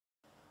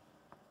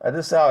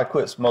This is how I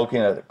quit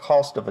smoking at the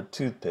cost of a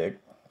toothpick.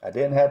 I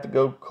didn't have to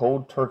go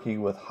cold turkey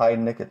with high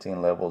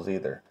nicotine levels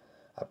either.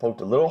 I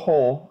poked a little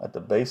hole at the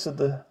base of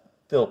the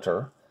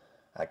filter.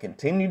 I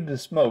continued to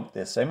smoke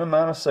the same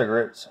amount of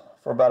cigarettes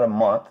for about a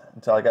month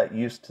until I got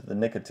used to the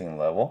nicotine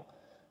level.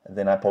 And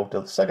then I poked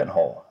a second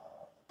hole,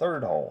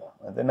 third hole.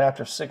 And then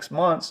after 6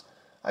 months,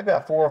 I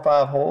got 4 or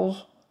 5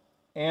 holes,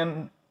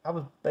 and I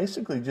was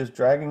basically just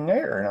dragging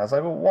air. And I was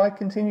like, well, why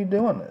continue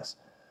doing this?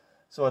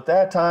 So at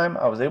that time,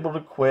 I was able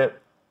to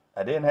quit.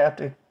 I didn't have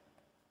to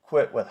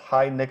quit with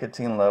high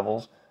nicotine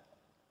levels,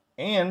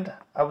 and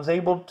I was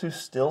able to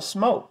still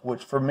smoke,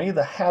 which for me,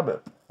 the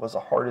habit was the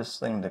hardest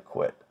thing to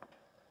quit.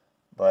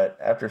 But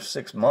after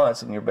 6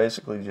 months, and you're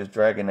basically just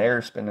dragging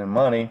air, spending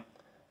money,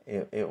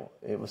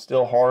 it was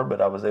still hard,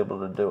 but I was able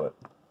to do it.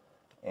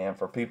 And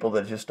for people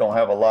that just don't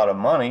have a lot of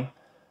money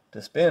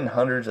to spend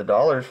hundreds of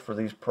dollars for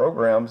these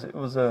programs, it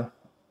was a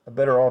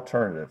better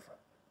alternative.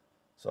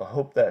 So I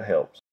hope that helps.